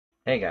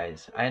Hey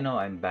guys, I know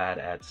I'm bad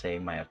at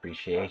saying my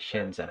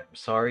appreciations and I'm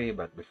sorry,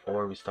 but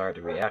before we start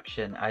the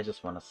reaction, I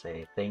just want to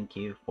say thank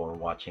you for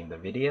watching the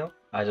video.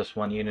 I just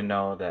want you to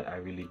know that I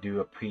really do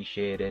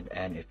appreciate it,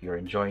 and if you're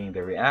enjoying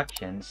the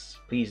reactions,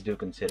 please do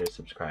consider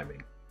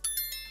subscribing.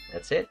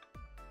 That's it.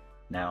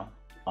 Now,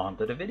 on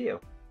to the video.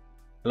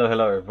 Hello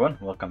everyone,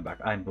 welcome back.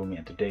 I'm Bumi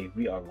and today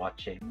we are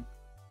watching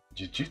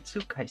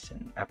Jujutsu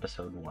Kaisen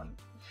episode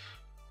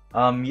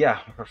 1. Yeah,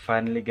 we're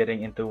finally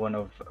getting into one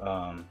of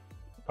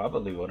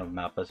probably one of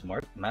MAPPA's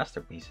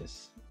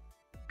masterpieces,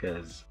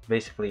 because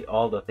basically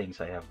all the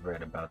things I have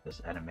read about this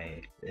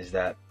anime is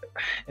that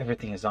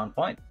everything is on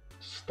point.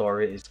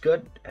 Story is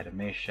good,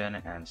 animation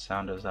and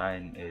sound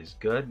design is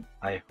good.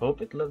 I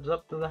hope it lives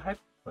up to the hype,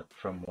 but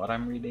from what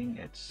I'm reading,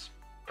 it's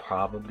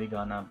probably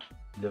gonna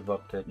live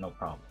up to it no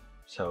problem.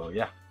 So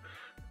yeah,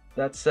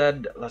 that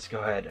said, let's go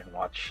ahead and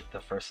watch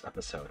the first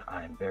episode.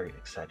 I'm very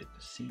excited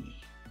to see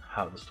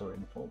how the story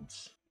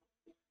unfolds.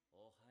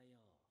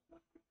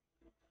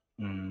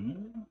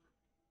 Mm.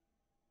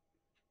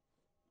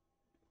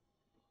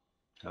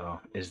 Oh,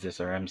 is this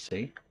our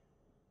MC?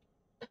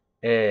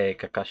 Hey,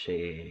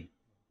 Kakashi.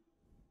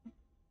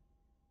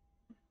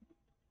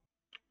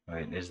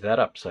 Wait, is that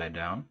upside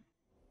down?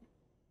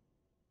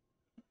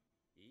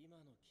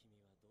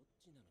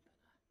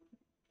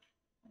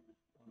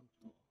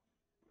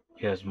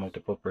 He has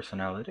multiple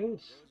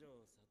personalities?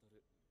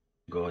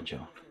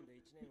 Gojo.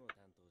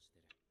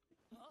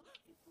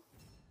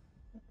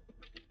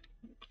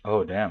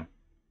 Oh, damn.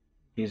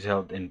 He's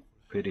held in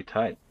pretty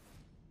tight.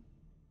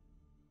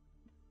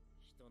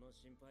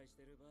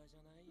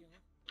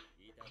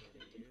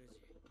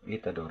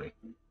 Itadori.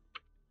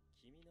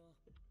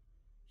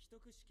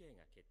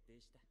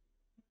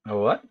 Oh,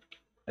 what?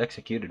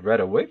 Executed right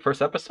away?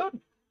 First episode?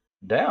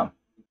 Damn.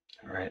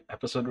 Alright,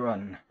 episode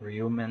 1.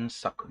 Ryumen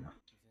Sakuna.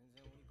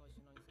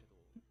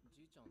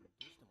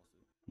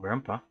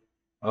 Grandpa?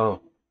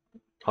 Oh,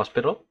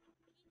 hospital?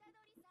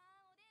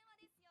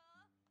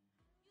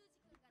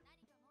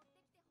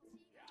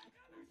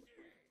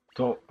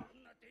 So.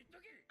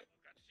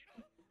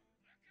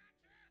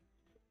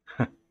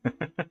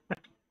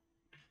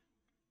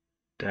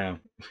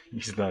 Damn,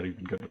 he's not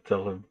even gonna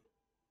tell him.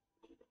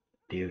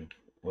 Dude,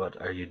 what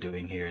are you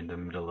doing here in the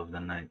middle of the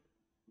night?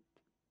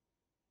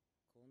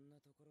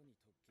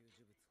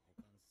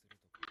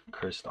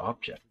 Cursed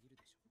object.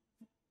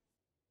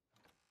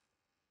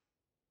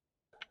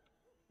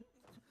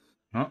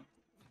 Huh?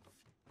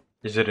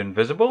 Is it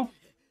invisible?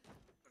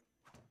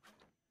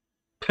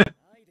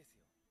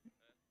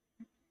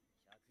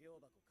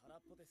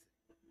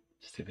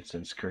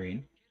 Stevenson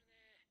screen.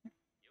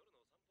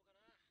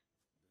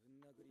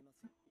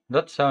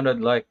 That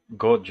sounded like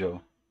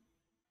Gojo.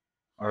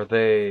 Are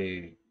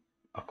they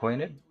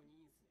acquainted?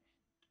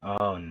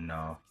 Oh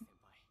no.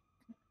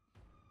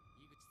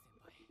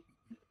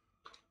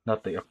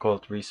 Not the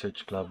occult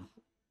research club.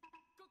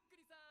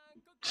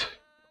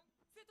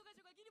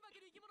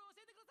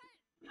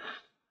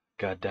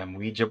 Goddamn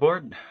Ouija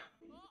board.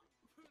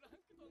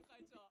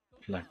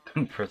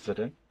 Plankton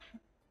president.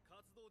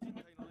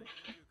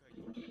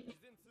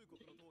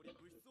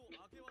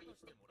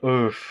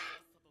 Oof.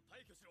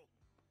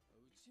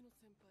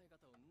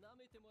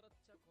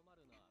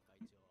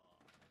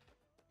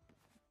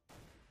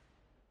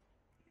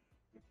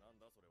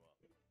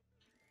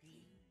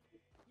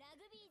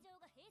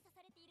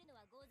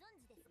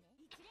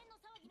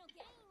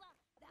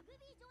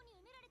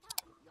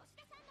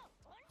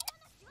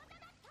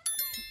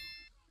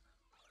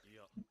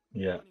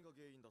 Yeah.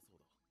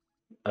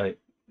 I.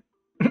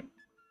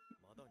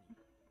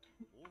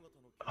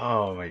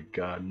 Oh my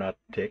god, not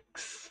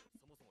ticks.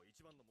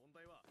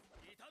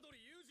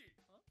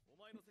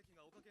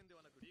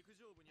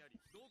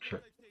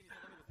 Sure.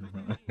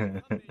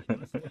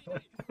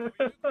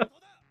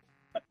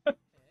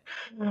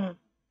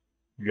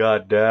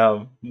 God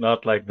damn,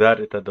 not like that,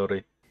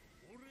 Itadori.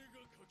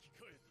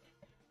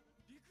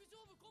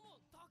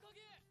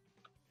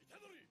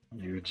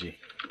 Yuji.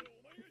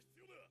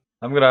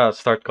 I'm gonna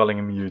start calling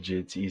him Yuji,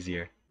 it's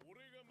easier.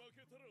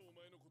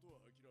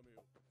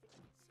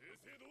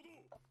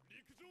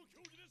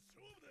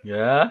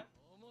 Yeah?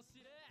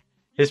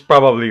 He's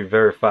probably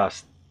very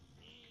fast.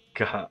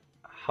 God.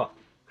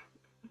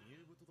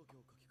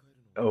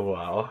 Oh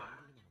wow.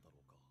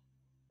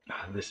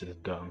 This is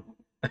dumb.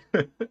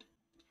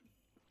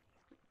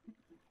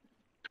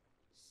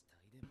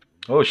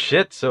 Oh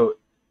shit, so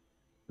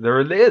there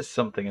really is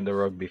something in the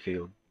rugby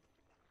field.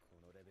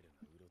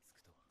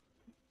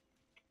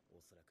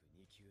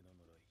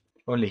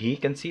 Only he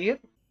can see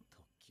it?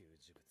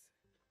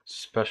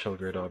 Special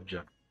grid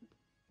object.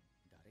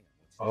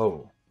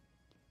 Oh.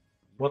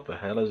 What the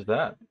hell is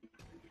that?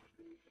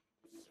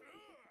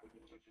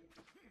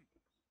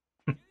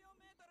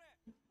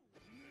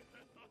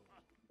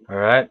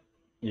 Alright,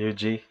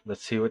 Yuji,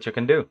 let's see what you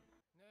can do.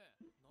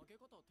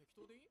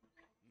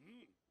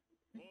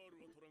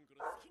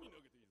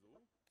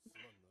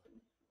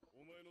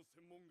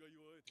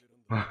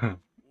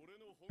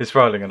 He's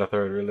probably gonna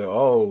throw it really.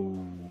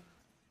 Oh.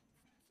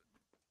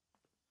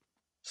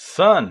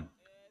 Son!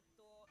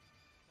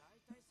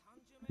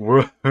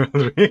 World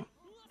record?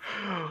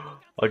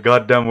 A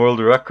goddamn world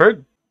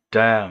record?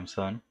 Damn,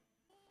 son.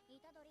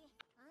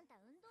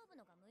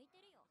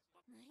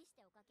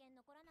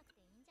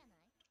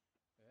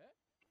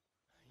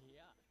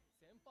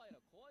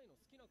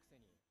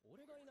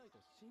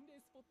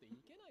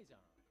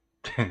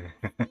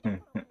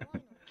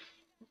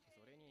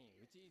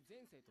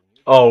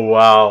 Oh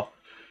wow.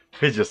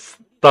 He's just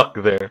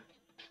stuck there.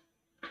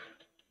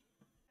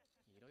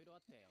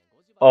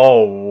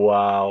 Oh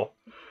wow.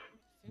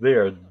 They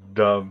are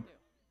dumb.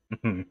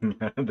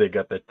 They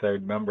got the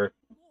third member.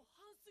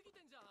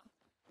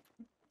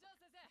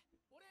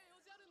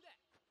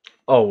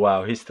 Oh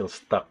wow, he's still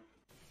stuck.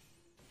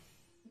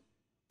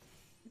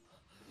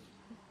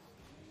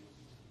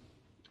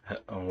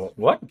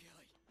 What?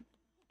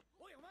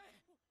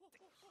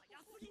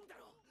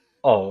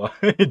 Oh,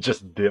 he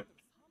just dipped.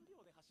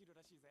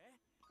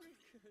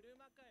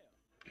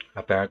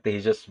 Apparently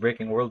he's just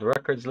breaking world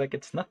records like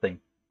it's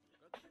nothing.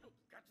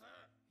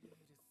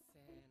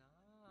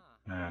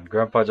 And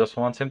Grandpa just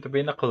wants him to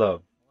be in a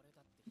club.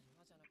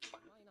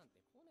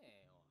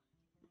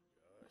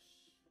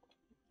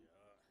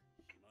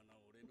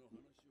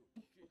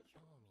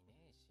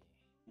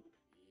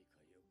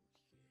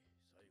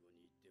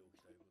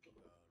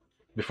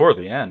 Before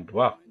the end,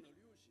 wow.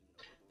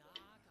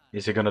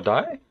 Is he gonna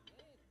die?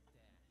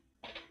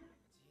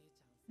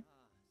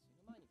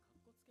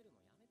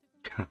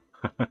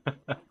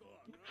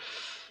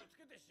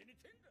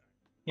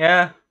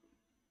 Yeah,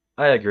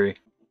 I agree.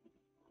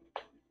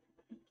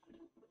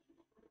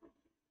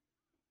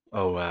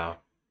 Oh wow.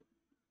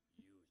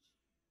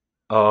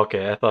 Oh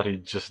okay, I thought he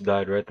just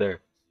died right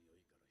there.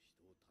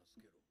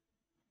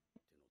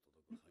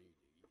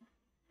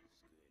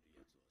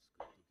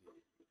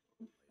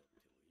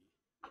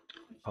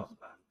 Oh,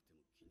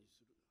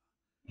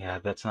 yeah,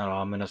 that's not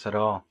ominous at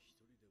all.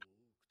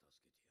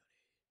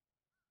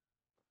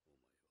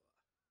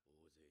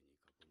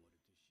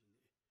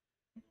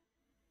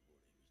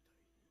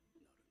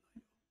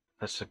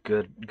 That's a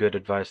good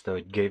advice though.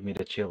 It gave me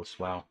the chills.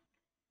 Wow.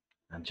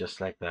 And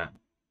just like that.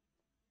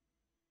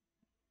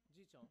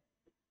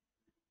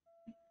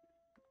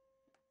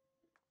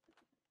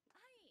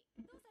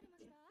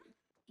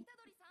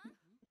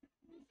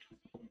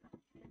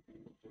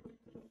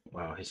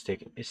 Wow, he's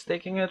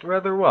taking it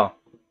rather well.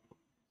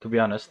 To be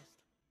honest,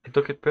 he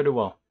took it pretty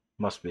well.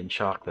 Must be in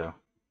shock though.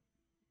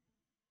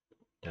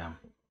 Damn.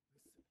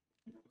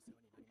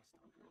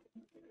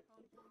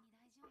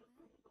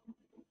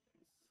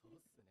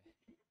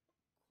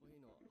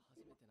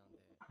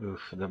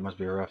 Oof, that must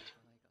be rough.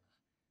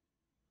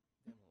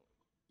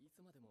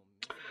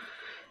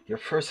 Your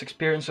first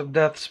experience of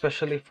death,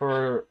 especially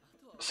for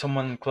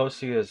someone close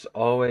to you, is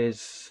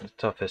always the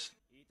toughest.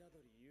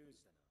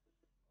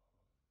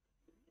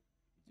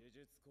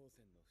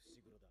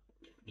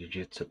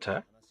 Jujutsu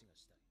attack?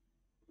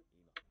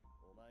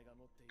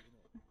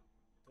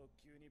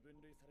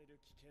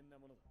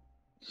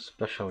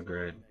 Special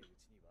grade.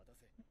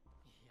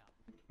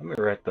 Let me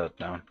write that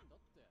down.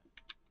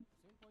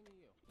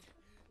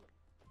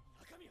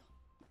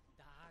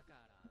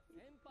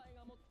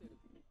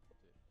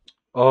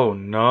 Oh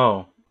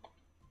no.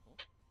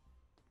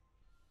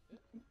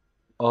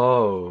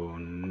 Oh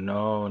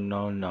no,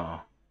 no,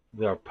 no.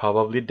 They are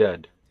probably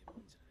dead.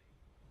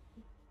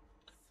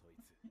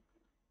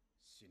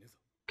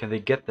 Can they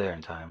get there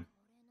in time?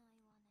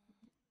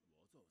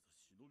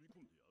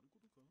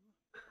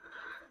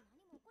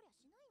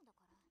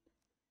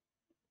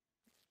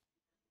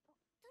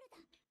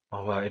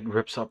 Oh wow, it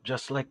rips up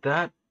just like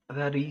that?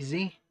 That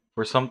easy?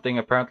 For something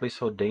apparently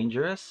so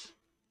dangerous?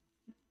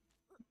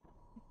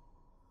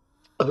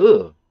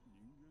 Ugh.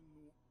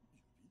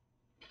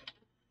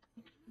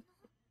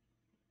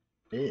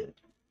 Ew.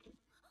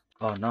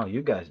 Oh no,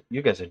 you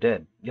guys are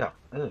dead. Yeah.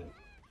 Ugh.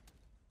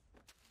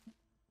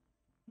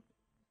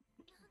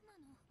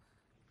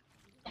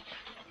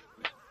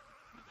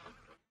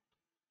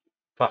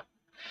 Fuck.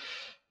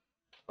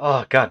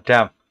 Oh god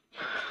damn.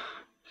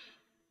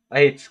 I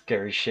hate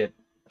scary shit.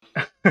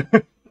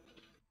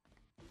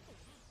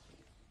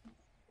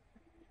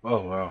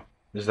 Oh wow.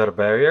 Is that a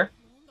barrier?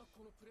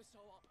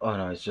 Oh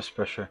no, it's just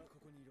pressure.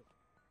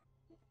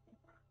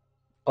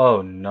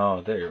 Oh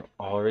no, they're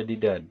already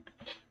dead.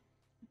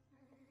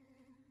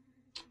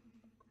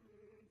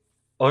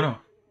 Oh no,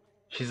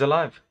 she's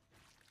alive.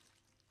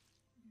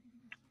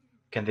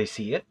 Can they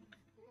see it?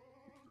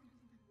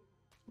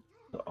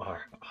 Oh,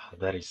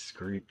 that is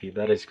creepy.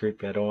 That is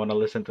creepy. I don't want to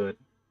listen to it.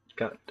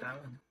 God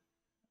damn.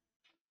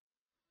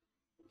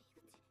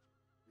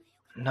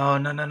 No,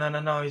 no, no, no, no,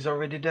 no. He's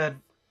already dead.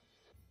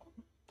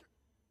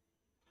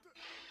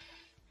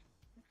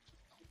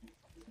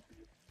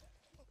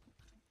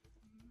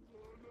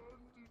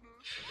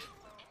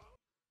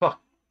 Fuck.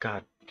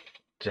 God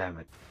damn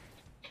it.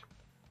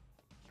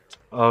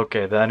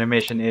 Okay, the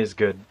animation is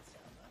good.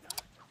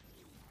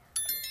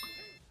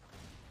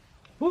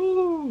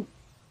 Woo!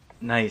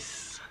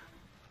 Nice.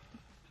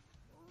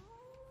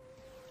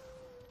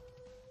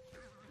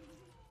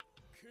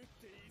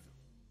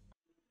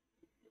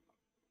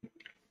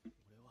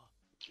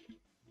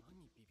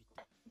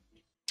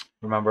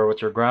 Remember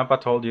what your grandpa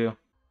told you.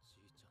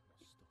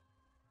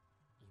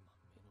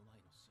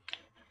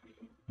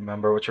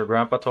 Remember what your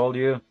grandpa told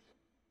you.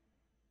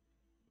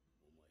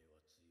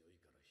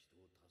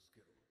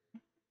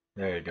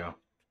 There you go.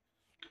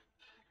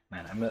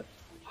 Man, I'm at.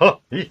 Huh!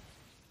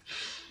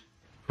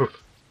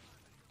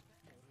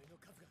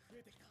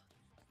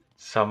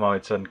 Somehow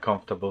it's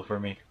uncomfortable for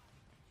me.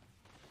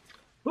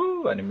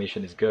 Woo!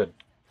 Animation is good.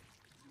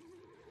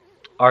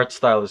 Art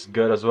style is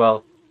good as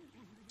well.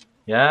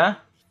 Yeah?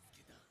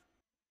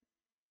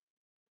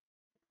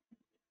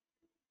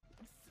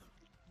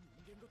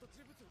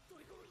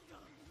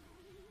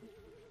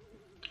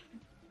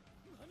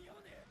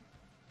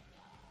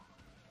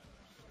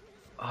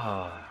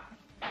 Ah.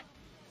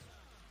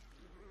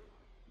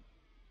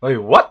 Wait,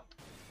 what?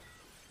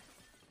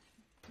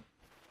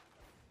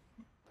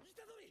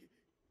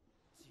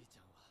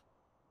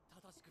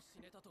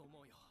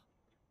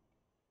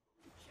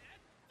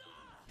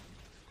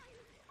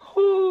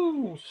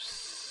 Whoo!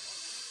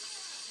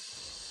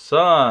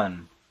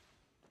 Son.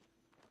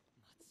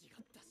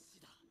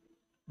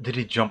 Did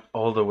he jump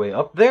all the way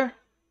up there?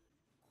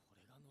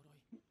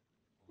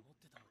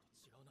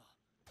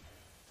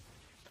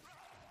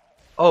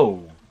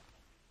 Oh.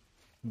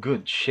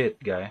 Good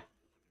shit, guy.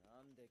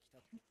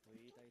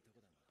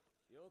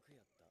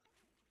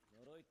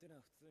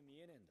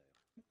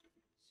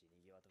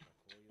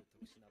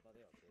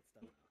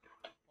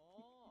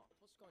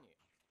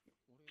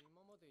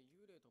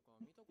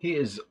 He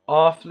is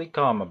awfully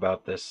calm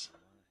about this.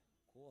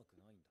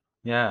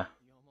 Yeah.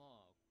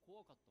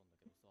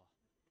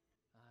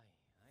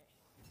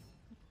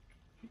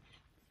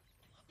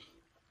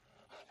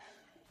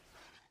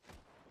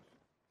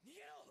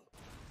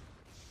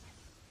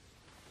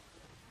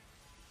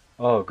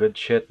 Oh, good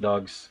shit,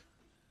 dogs.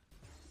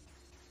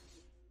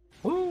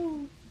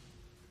 Woo!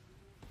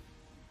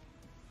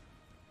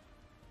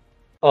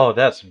 Oh,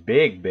 that's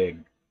big,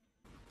 big.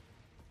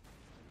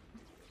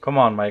 Come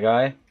on, my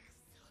guy.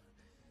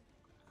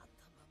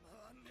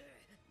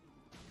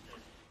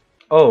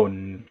 Oh,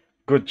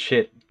 good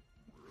shit.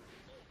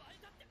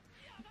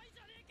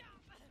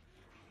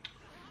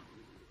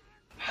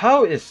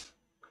 How is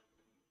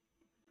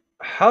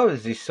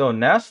he so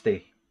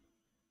nasty?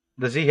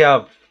 Does he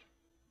have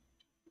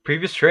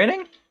previous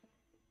training?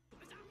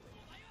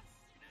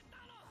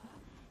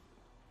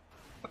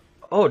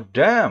 Oh,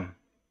 damn.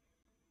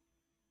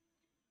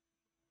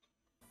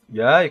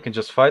 Yeah, you can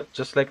just fight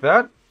just like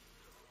that?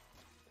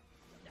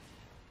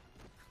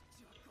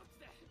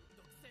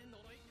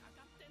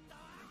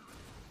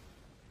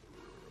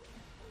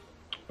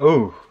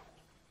 Oh.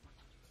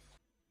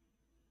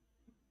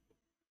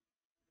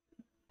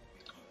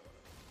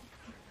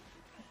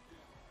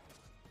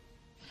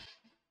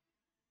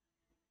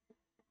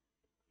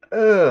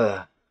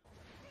 Ugh.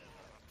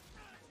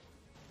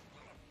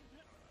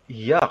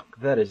 Yuck,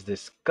 that is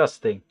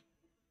disgusting.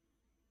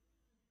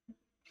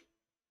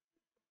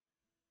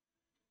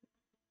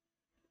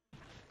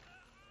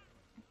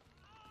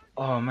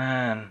 Oh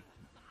man,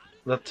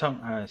 the tongue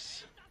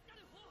eyes.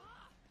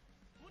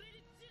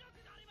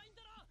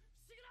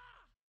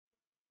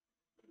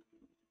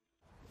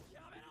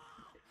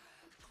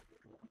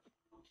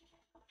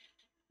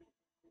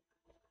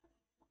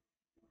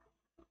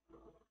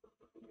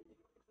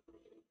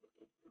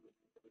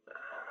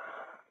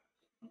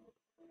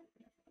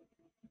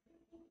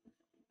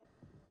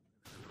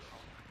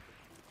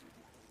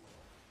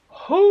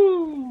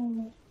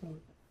 Oh,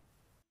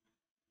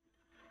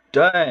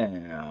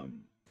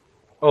 damn.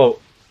 Oh,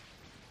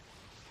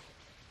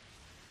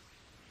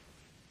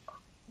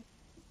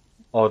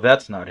 oh,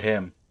 that's not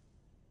him.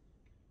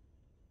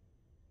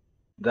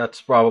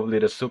 That's probably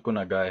the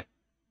Sukuna guy.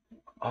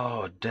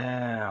 Oh,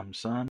 damn,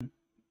 son.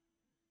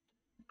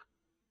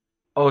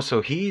 Oh,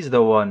 so he's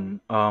the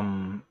one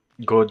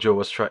Gojo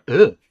was trying.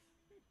 Ugh.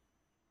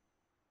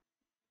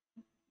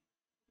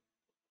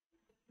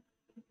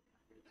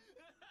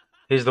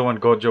 He's the one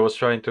Gojo was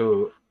trying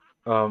to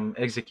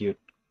execute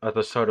at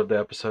the start of the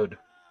episode.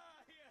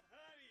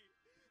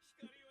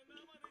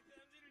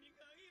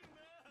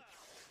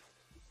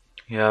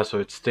 Yeah, so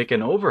it's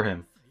taken over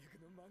him.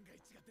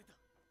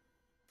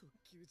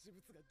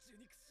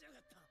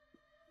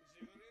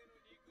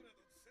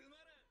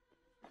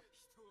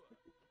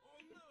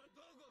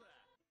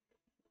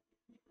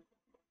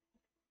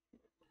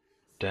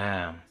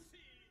 Damn.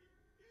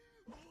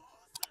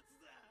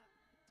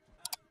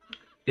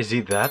 Is he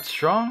that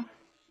strong?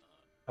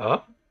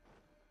 Oh?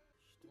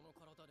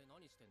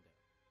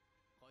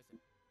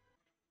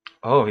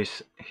 Oh,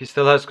 he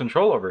still has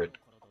control over it.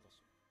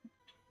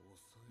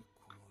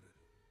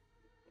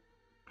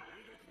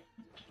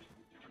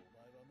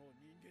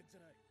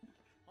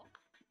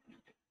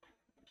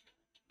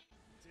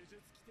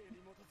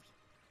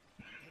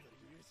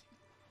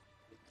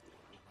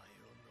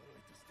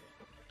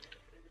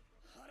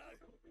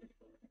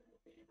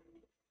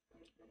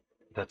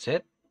 That's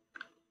it?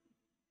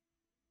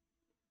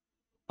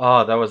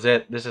 Oh, that was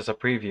it. This is a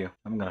preview.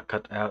 I'm gonna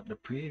cut out the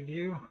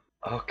preview.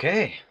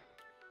 Okay.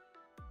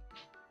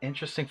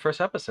 interesting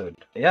first episode.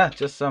 Yeah,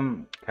 just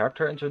some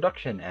character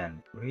introduction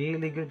and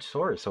really good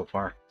story so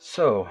far.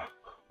 So,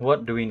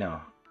 what do we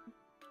know?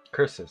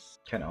 Curses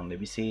can only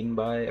be seen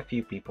by a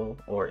few people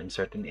or in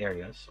certain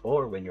areas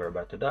or when you're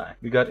about to die.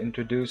 We got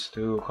introduced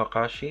to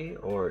Kakashi,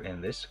 or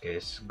in this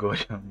case,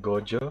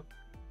 Gojo.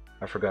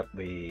 I forgot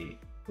the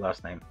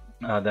last name.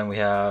 Then we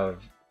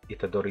have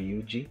Itadori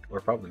Yuji, or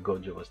probably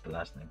Gojo was the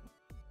last name.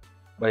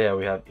 But yeah,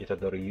 we have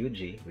Itadori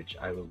Yuji, which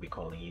I will be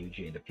calling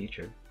Yuji in the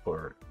future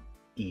for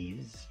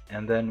ease.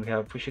 And then we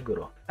have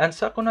Fushiguro. And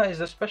Sakuna is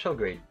a special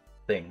grade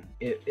thing.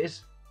 It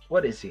is,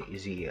 what is he?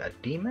 Is he a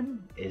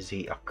demon? Is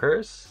he a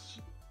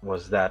curse?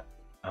 Was that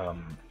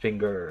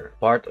finger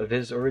part of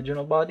his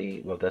original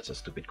body? Well, that's a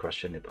stupid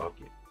question. It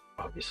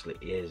obviously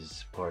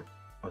is part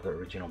of the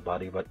original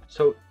body, but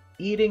so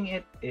eating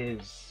it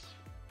is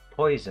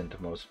poison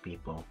to most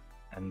people.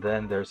 And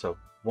then there's a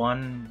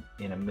 1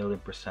 in a million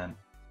percent,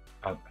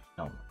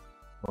 no,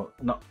 well,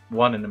 not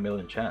 1 in a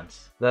million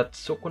chance that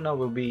Sukuna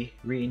will be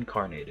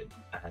reincarnated.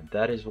 And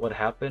that is what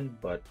happened,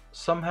 but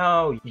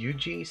somehow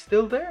Yuji is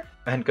still there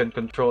and can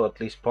control at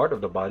least part of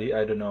the body.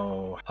 I don't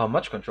know how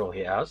much control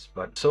he has,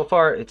 but so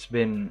far it's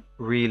been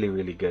really,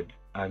 really good.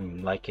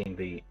 I'm liking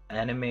the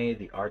anime,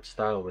 the art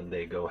style when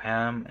they go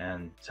ham,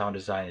 and sound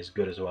design is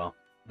good as well.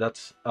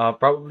 That's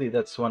probably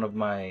that's one of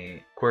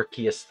my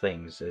quirkiest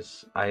things,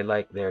 is I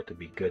like there to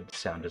be good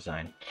sound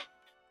design.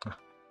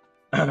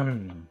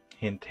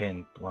 Hint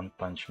hint, One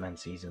Punch Man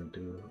season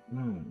 2.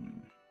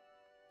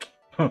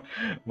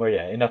 But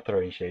yeah, enough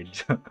throwing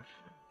shades.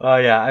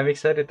 Yeah, I'm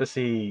excited to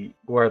see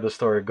where the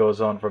story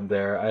goes on from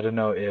there. I don't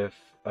know if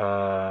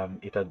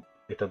Itadori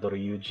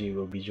Yuji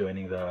will be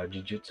joining the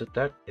Jujutsu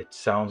Tech. It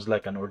sounds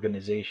like an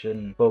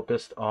organization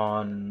focused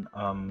on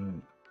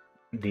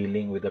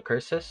dealing with the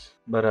curses.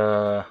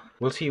 But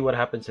we'll see what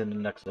happens in the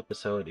next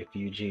episode, if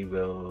Yuji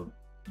will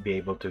be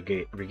able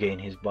to regain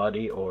his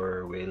body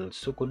or will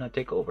Sukuna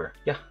take over.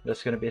 Yeah,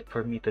 that's gonna be it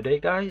for me today,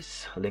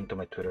 guys. Link to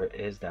my Twitter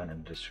is down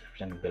in the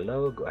description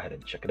below. Go ahead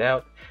and check it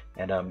out.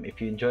 And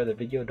if you enjoyed the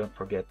video, don't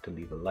forget to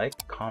leave a like,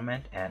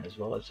 comment, and as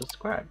well as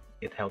subscribe.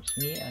 It helps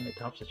me and it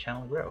helps the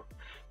channel grow.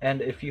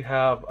 And if you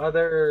have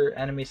other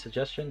anime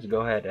suggestions,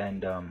 go ahead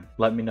and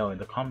let me know in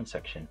the comment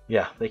section.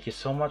 Yeah, thank you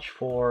so much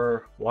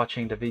for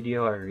watching the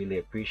video. I really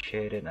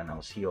appreciate it, and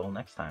I'll see you all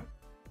next time.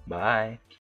 Bye.